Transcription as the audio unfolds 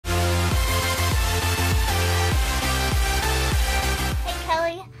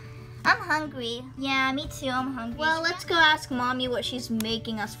hungry. Yeah, me too. I'm hungry. Well, let's go ask Mommy what she's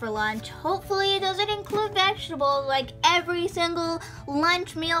making us for lunch. Hopefully it doesn't include vegetables like every single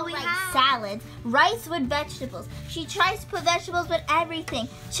lunch meal we have. Salads, rice with vegetables. She tries to put vegetables with everything.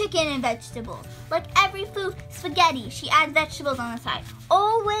 Chicken and vegetables. Like every food, spaghetti. She adds vegetables on the side.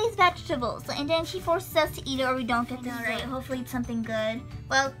 Always vegetables. And then she forces us to eat it or we don't get this right. Hopefully it's something good.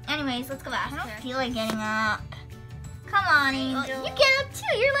 Well, anyways, let's go ask her. I don't feel like getting up. Come on, Angel. You get up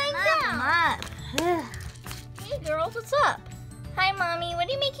too. You're laying down. I'm up. Hey, girls, what's up? Hi, Mommy. What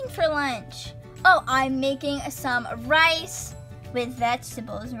are you making for lunch? Oh, I'm making some rice with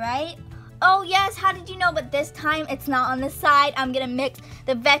vegetables, right? Oh, yes. How did you know? But this time, it's not on the side. I'm going to mix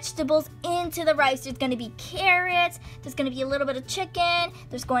the vegetables into the rice. There's going to be carrots. There's going to be a little bit of chicken.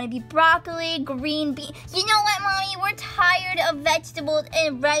 There's going to be broccoli, green beans. You know what, Mommy? We're tired of vegetables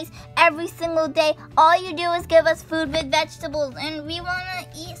and rice every single day. All you do is give us food with vegetables, and we want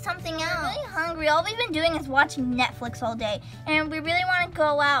to eat something else. I'm really hungry. All we've been doing is watching Netflix all day, and we really want to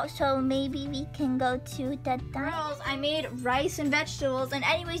go out, so maybe we can go to the diner. Girls, I made rice and vegetables, and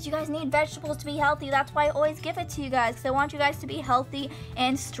anyways, you guys need vegetables to be healthy. That's why I always give it to you guys, because I want you guys to be healthy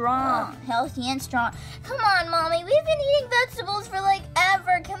and strong. Healthy and strong. Come on, Mommy. We've been eating vegetables for like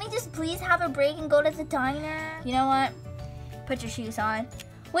ever. Can we just please have a break and go to the diner? You know what? Put your shoes on.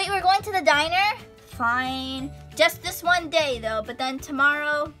 Wait, we're going to the diner? Fine. Just this one day, though, but then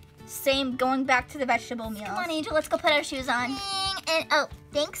tomorrow, same, going back to the vegetable meals. Come on, Angel. Let's go put our shoes on. And oh,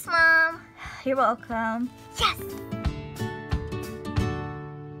 thanks, Mom. You're welcome. Yes.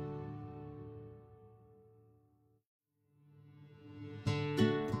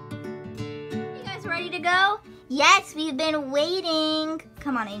 Ready to go? Yes, we've been waiting.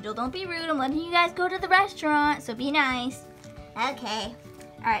 Come on, Angel, don't be rude. I'm letting you guys go to the restaurant, so be nice. Okay.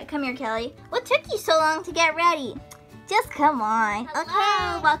 All right, come here, Kelly. What took you so long to get ready? Just come on. Hello.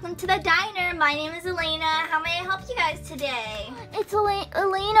 Okay, welcome to the diner. My name is Elena. How may I help you guys today? It's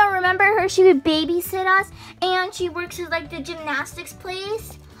Elena. Remember her? She would babysit us, and she works at like the gymnastics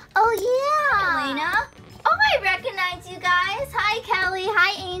place. Oh, yeah. Elena? Oh, I recognize you guys. Hi, Kelly.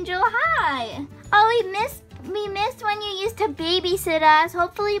 Hi, Angel. Hi. Oh, we missed when you used to babysit us.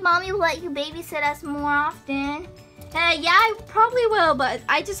 Hopefully, Mommy will let you babysit us more often. Yeah, I probably will, but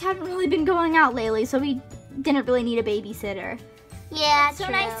I just haven't really been going out lately, so we didn't really need a babysitter. Yeah, it's so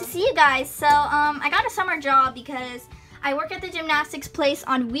nice to see you guys. So, I got a summer job because I work at the gymnastics place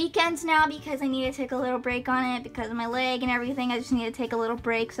on weekends now because I need to take a little break on it because of my leg and everything. I just need to take a little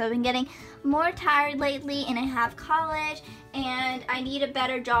break. So I've been getting more tired lately, and I have college, and I need a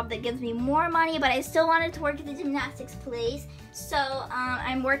better job that gives me more money, but I still wanted to work at the gymnastics place. So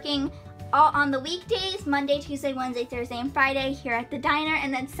I'm working on the weekdays, Monday, Tuesday, Wednesday, Thursday, and Friday here at the diner,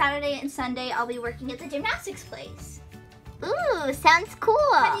 and then Saturday and Sunday I'll be working at the gymnastics place. Ooh, sounds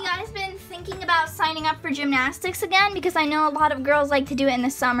cool. Have you guys been thinking about signing up for gymnastics again? Because I know a lot of girls like to do it in the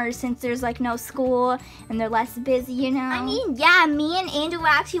summer since there's like no school and they're less busy, you know? I mean, yeah, me and Andrew were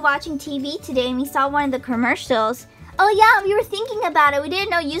actually watching TV today and we saw one of the commercials. Oh yeah, we were thinking about it. We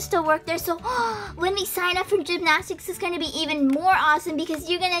didn't know you still work there, so when we sign up for gymnastics, it's going to be even more awesome because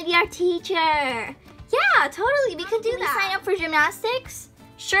you're going to be our teacher. Yeah, totally. We could do that. Can we sign up for gymnastics?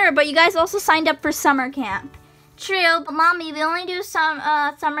 Sure, but you guys also signed up for summer camp. True, but Mommy, we only do some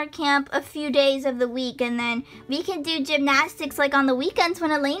summer camp a few days of the week, and then we can do gymnastics like on the weekends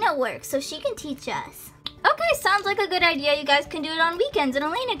when Elena works, so she can teach us. Okay, sounds like a good idea. You guys can do it on weekends, and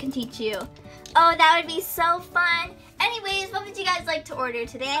Elena can teach you. Oh, that would be so fun. Anyways, what would you guys like to order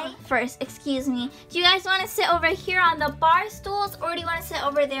today? First, excuse me, do you guys want to sit over here on the bar stools, or do you want to sit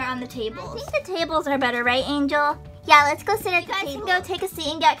over there on the tables? I think the tables are better, right, Angel? Yeah, let's go sit at the table. You guys can go take a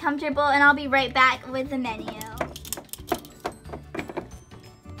seat and get comfortable, and I'll be right back with the menu.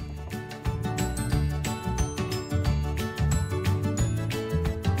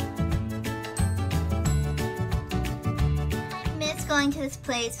 Going to this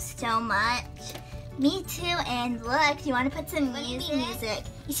place so much. Me too, and look, you want to put some music?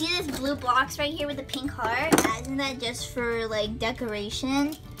 You see this blue box right here with the pink heart? Isn't that just for like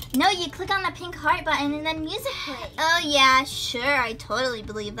decoration? No, you click on the pink heart button and then music plays. Oh yeah, sure, I totally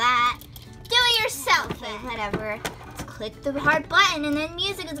believe that. Do it yourself. Okay, whatever. Let's click the heart button and then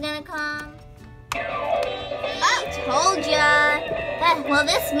music is gonna come. Oh, told ya. Well,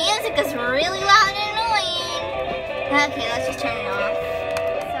 this music is really loud and annoying. Okay, let's just turn it off.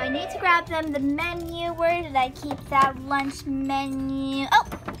 So I need to grab them the menu. Where did I keep that lunch menu? Oh,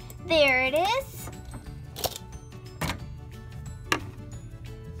 there it is.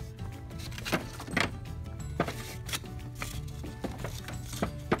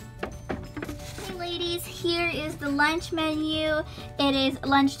 Hey, ladies, here is the lunch menu. It is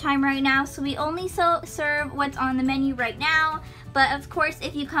lunchtime right now, so we only serve what's on the menu right now. But of course,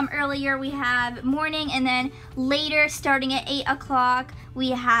 if you come earlier, we have morning, and then later, starting at 8 o'clock, we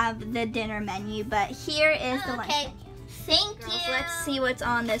have the dinner menu. But here is the lunch menu. Thank Girls, you. let's see what's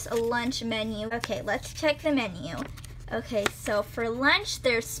on this lunch menu. Okay, let's check the menu. Okay, so for lunch,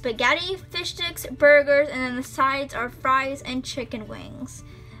 there's spaghetti, fish sticks, burgers, and then the sides are fries and chicken wings.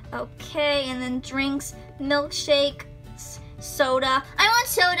 Okay, and then drinks, milkshake, soda. I want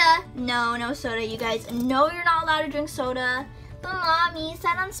soda. No, no soda, you guys. No, you're not allowed to drink soda. But Mommy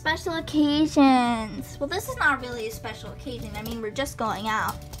said on special occasions. Well, this is not really a special occasion. I mean, we're just going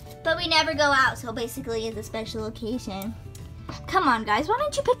out. But we never go out, so basically it's a special occasion. Come on, guys. Why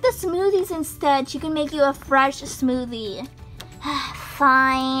don't you pick the smoothies instead? She can make you a fresh smoothie.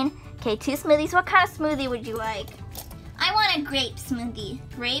 Fine. Okay, 2 smoothies. What kind of smoothie would you like? I want a grape smoothie.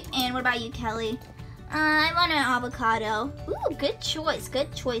 Grape. And what about you, Kelly? I want an avocado. Ooh, good choice.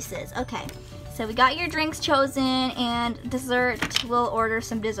 Good choices. Okay, so we got your drinks chosen, and dessert. We'll order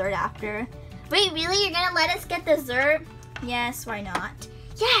some dessert after. Wait, really? You're gonna let us get dessert? Yes, why not?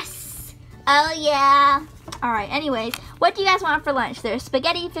 Yes! Oh yeah. All right, anyways, what do you guys want for lunch? There's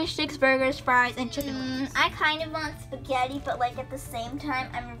spaghetti, fish sticks, burgers, fries, and chicken wings. I kind of want spaghetti, but like at the same time,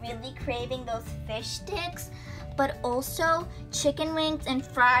 I'm really craving those fish sticks. But also, chicken wings and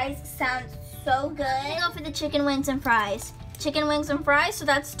fries sound so good. I'm gonna go for the chicken wings and fries. Chicken wings and fries, so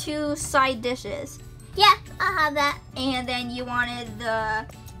that's 2 side dishes. Yeah, I'll have that. And then you wanted the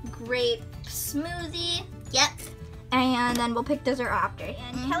grape smoothie. Yep. And then we'll pick dessert after.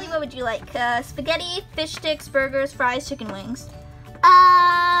 And Kelly, what would you like? Spaghetti, fish sticks, burgers, fries, chicken wings.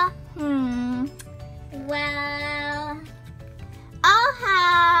 Well, I'll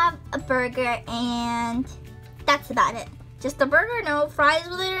have a burger and that's about it. Just a burger? No fries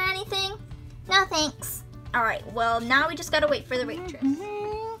with it or anything? No thanks. All right, well, now we just gotta wait for the waitress.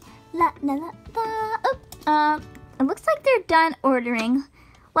 La, la, la, la. It looks like they're done ordering.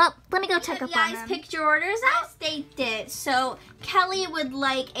 Well, let me go check up on them. You guys picked your orders out? Yes, they did. So Kelly would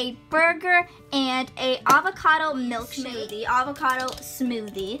like a burger and a avocado milkshake. Avocado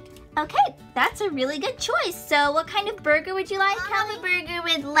smoothie. Okay, that's a really good choice. So what kind of burger would you like, I'll have a burger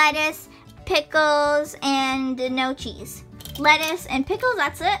with lettuce, pickles, and no cheese. Lettuce and pickles,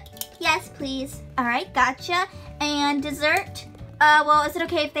 that's it? Yes, please. All right, gotcha. And dessert? Well, is it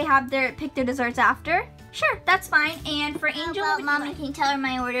okay if they have pick their desserts after? Sure, that's fine. And for Angel, Well, Mommy, can you tell her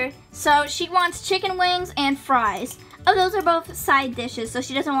my order? So she wants chicken wings and fries. Oh, those are both side dishes, so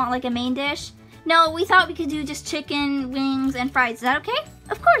she doesn't want like a main dish? No, we thought we could do just chicken wings and fries. Is that okay?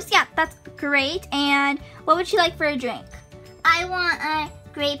 Of course, yeah, that's great. And what would she like for a drink? I want a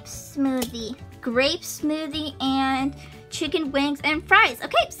grape smoothie. Grape smoothie and chicken wings and fries.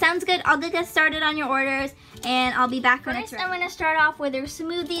 Okay, sounds good. I'll get started on your orders, and I'll be back when it's ready. I'm gonna start off with their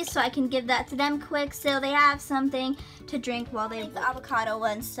smoothies so I can give that to them quick so they have something to drink while they The avocado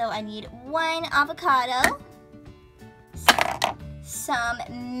one, so I need 1 avocado, some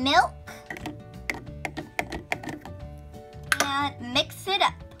milk, and mix it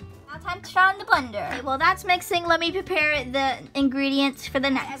up. Now time to throw in the blender. Okay, well that's mixing. Let me prepare the ingredients for the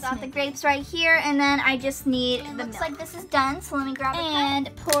next. I got the grapes right here, and then I just need It the looks milk. like this is done, so let me grab a cup. And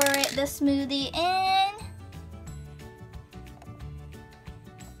pour the smoothie in.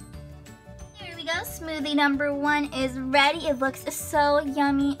 Here we go. Smoothie number 1 is ready. It looks so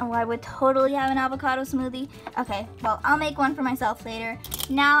yummy. Oh, I would totally have an avocado smoothie. Okay, well, I'll make one for myself later.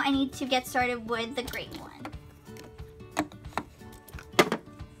 Now I need to get started with the grape one.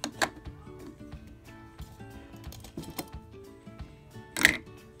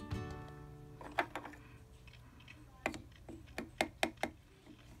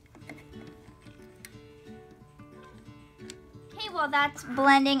 While that's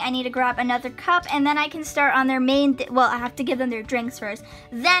blending, I need to grab another cup, and then I can start on their main, well, I have to give them their drinks first.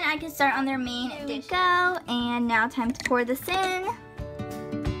 Then I can start on their main dish. Here we go, and now time to pour this in.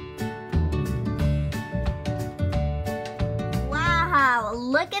 Wow,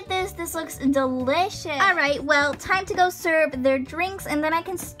 look at this. This looks delicious. All right, well, time to go serve their drinks, and then I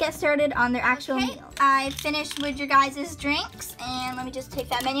can get started on their actual meal. I finished with your guys' drinks, and let me just take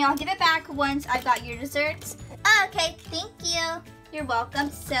that menu. I'll give it back once I've got your desserts. Okay, thank you. You're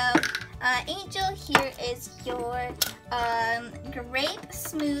welcome. So, Angel, here is your grape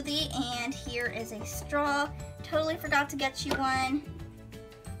smoothie, and here is a straw. Totally forgot to get you one.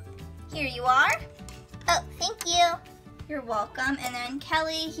 Here you are. Oh, thank you. You're welcome. And then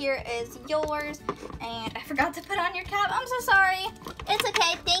Kelly, here is yours. And I forgot to put on your cap. I'm so sorry. It's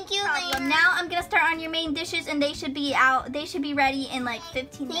okay. Thank you, Elena. Now I'm gonna start on your main dishes, and they should be out. They should be ready in like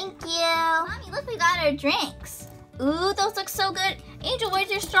 15 minutes. Thank you. Mommy, look, we got our drinks. Ooh, those look so good. Angel,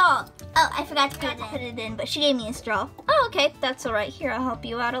 where's your straw? Oh, I forgot to Put it in, but she gave me a straw. Oh, okay, that's all right. Here, I'll help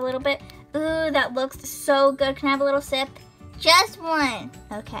you out a little bit. Ooh, that looks so good. Can I have a little sip? Just one.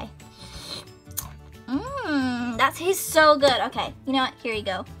 Okay. That tastes so good. Okay, you know what? Here you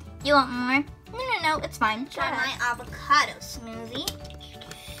go. You want more? No, it's fine. Try my avocado smoothie.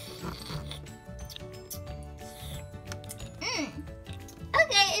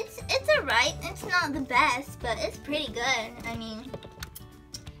 Okay, it's alright. It's not the best, but it's pretty good. I mean,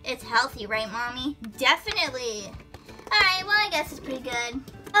 it's healthy, right, Mommy? Definitely. Alright, well, I guess it's pretty good.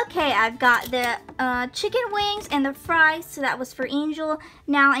 Okay, I've got the chicken wings and the fries, so that was for Angel.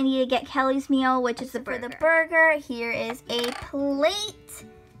 Now I need to get Kelly's meal, which is for the burger. Here is a plate.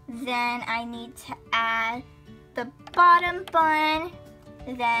 Then I need to add the bottom bun,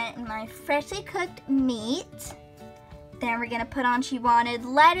 then my freshly cooked meat. Then we're gonna put on, she wanted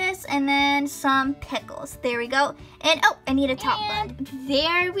lettuce and then some pickles. There we go. And oh, I need a top bun.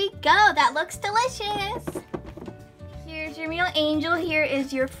 There we go, that looks delicious. Here's your meal, Angel. Here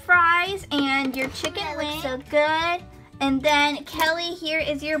is your fries and your chicken wings. So good. And then Kelly, here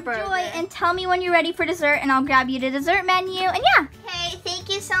is your burger. Joy, and tell me when you're ready for dessert, and I'll grab you the dessert menu. And yeah. Hey, thank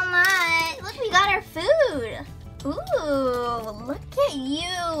you so much. Look, we got our food. Ooh, look at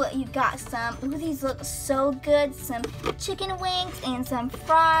you. You got some, ooh, these look so good. Some chicken wings and some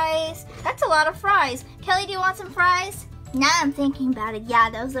fries. That's a lot of fries. Kelly, do you want some fries? Now I'm thinking about it. Yeah,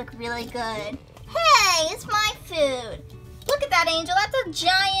 those look really good. Hey, it's my food. Look at that, Angel. That's a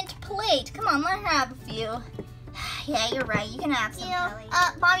giant plate. Come on, let her have a few. Yeah, you're right. You can have some, Kelly.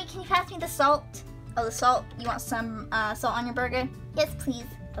 Mommy, can you pass me the salt? Oh, the salt. You want some salt on your burger? Yes, please.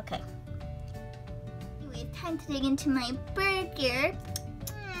 Okay. Anyway, time to dig into my burger.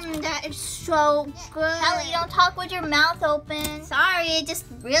 That is so good. Kelly, don't talk with your mouth open. Sorry, just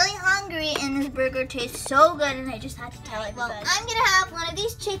really hungry, and this burger tastes so good, and I just had to tell it. Well, I'm gonna have one of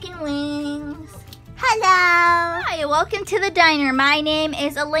these chicken wings. Hello. Hi, welcome to the diner. My name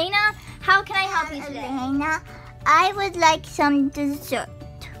is Elena. How can I help you today? Elena, I would like some dessert.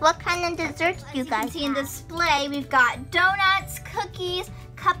 What kind of desserts do you guys have? As you can see in display, we've got donuts, cookies,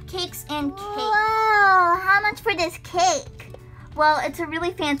 cupcakes, and cake. Whoa, how much for this cake? Well, it's a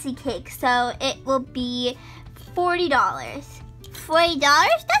really fancy cake, so it will be $40. $40?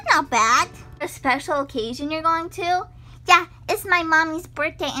 That's not bad. A special occasion you're going to? Yeah, it's my mommy's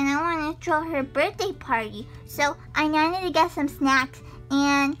birthday, and I want to throw her birthday party. So I needed to get some snacks,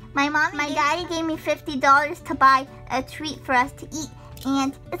 and my daddy gave me $50 to buy a treat for us to eat,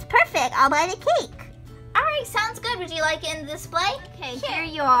 and it's perfect. I'll buy the cake. All right, sounds good. Would you like it in the display? Okay, here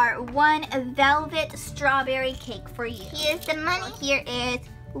you are. One velvet strawberry cake for you. Here's the money. Here is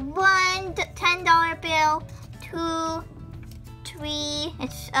one $10 bill, 2, 3,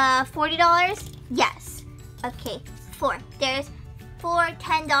 it's $40? Yes. Okay, 4. There's 4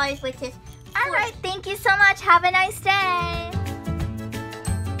 $10, which is $4. All right, thank you so much. Have a nice day.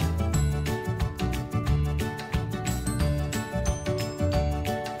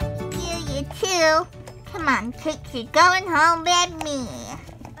 You too. Come on, cake, you're going home with me.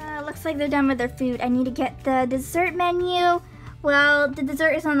 Looks like they're done with their food. I need to get the dessert menu. Well, the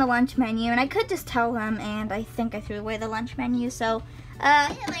dessert is on the lunch menu, and I could just tell them, and I think I threw away the lunch menu, so...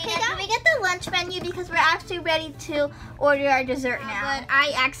 Elena, can we get the lunch menu because we're actually ready to order our dessert now? But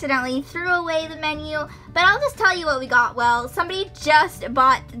I accidentally threw away the menu, but I'll just tell you what we got. Well, somebody just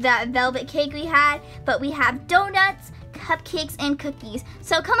bought that velvet cake we had, but we have donuts, cupcakes, and cookies.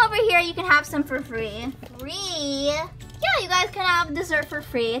 So come over here, you can have some for free. Free? Yeah, you guys can have dessert for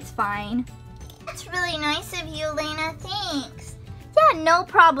free, it's fine. That's really nice of you, Elena, thanks. Yeah, no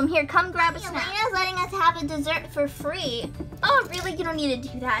problem. Here, come grab a snack. Elena's letting us have a dessert for free. Oh, really? You don't need to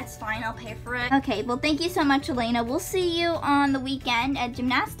do that. It's fine. I'll pay for it. Okay, well, thank you so much, Elena. We'll see you on the weekend at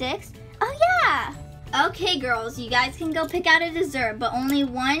gymnastics. Oh, yeah. Okay, girls, you guys can go pick out a dessert, but only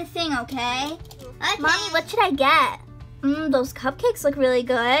one thing, okay? Okay. Mommy, what should I get? Those cupcakes look really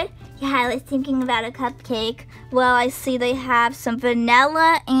good. Yeah, I was thinking about a cupcake. Well, I see they have some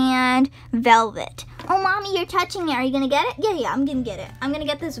vanilla and velvet. Oh, Mommy, you're touching it. Are you going to get it? Yeah, I'm going to get it. I'm going to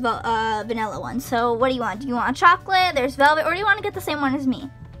get this vanilla one. So what do you want? Do you want a chocolate? There's velvet. Or do you want to get the same one as me?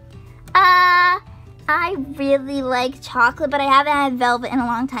 I really like chocolate, but I haven't had velvet in a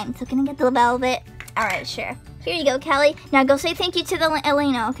long time. So can I get the velvet? All right, sure. Here you go, Kelly. Now go say thank you to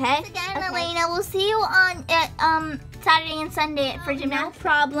Elena, okay? Again, okay. Elena, we'll see you on at Saturday and Sunday for gymnastics. No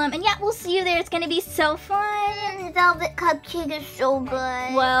problem. And yeah, we'll see you there. It's gonna be so fun. Velvet cupcake is so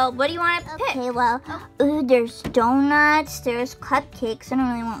good. Well, what do you want to pick? Okay, well, ooh, there's donuts, there's cupcakes. I don't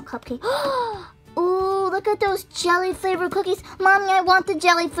really want cupcakes. Ooh, look at those jelly flavored cookies. Mommy, I want the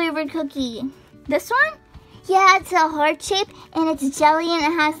jelly flavored cookie. This one? Yeah, it's a heart shape and it's jelly and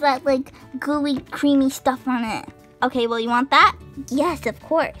it has that like gooey, creamy stuff on it. Okay, well, you want that? Yes, of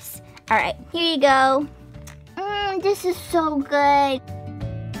course. All right, here you go. This is so good.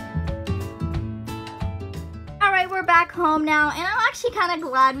 All right, we're back home now, and I'm actually kind of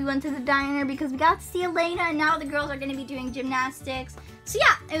glad we went to the diner because we got to see Elena, and now the girls are going to be doing gymnastics. So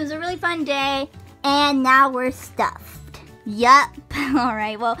yeah, it was a really fun day, and now we're stuffed. Yup. All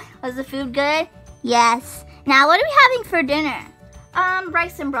right, well, was the food good? Yes. Now, what are we having for dinner?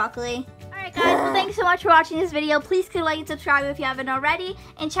 Rice and broccoli. Alright guys, well thanks so much for watching this video. Please click like and subscribe if you haven't already.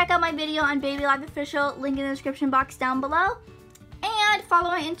 And check out my video on Baby Life Official, link in the description box down below. And follow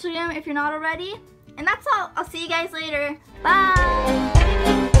my Instagram if you're not already. And that's all. I'll see you guys later. Bye!